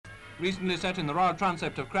recently set in the royal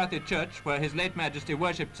transept of Crathy Church, where His late Majesty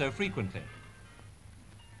worshipped so frequently.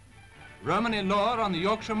 Romany Law on the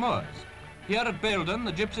Yorkshire moors. Here at Baildon,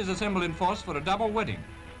 the gypsies assemble in force for a double wedding.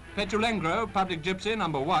 Petulengro, public gypsy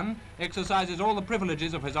number 1, exercises all the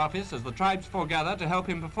privileges of his office as the tribes foregather to help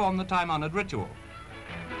him perform the time-honoured ritual.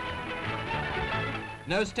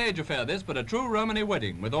 No stage affair this, but a true Romany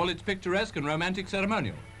wedding with all its picturesque and romantic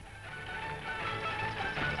ceremonial.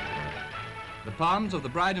 The palms of the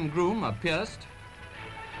bride and groom are pierced.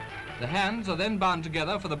 The hands are then bound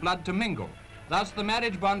together for the blood to mingle. Thus the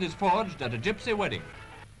marriage bond is forged at a gypsy wedding.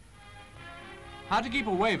 How to keep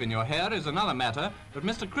a wave in your hair is another matter, but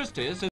Mr. Christie says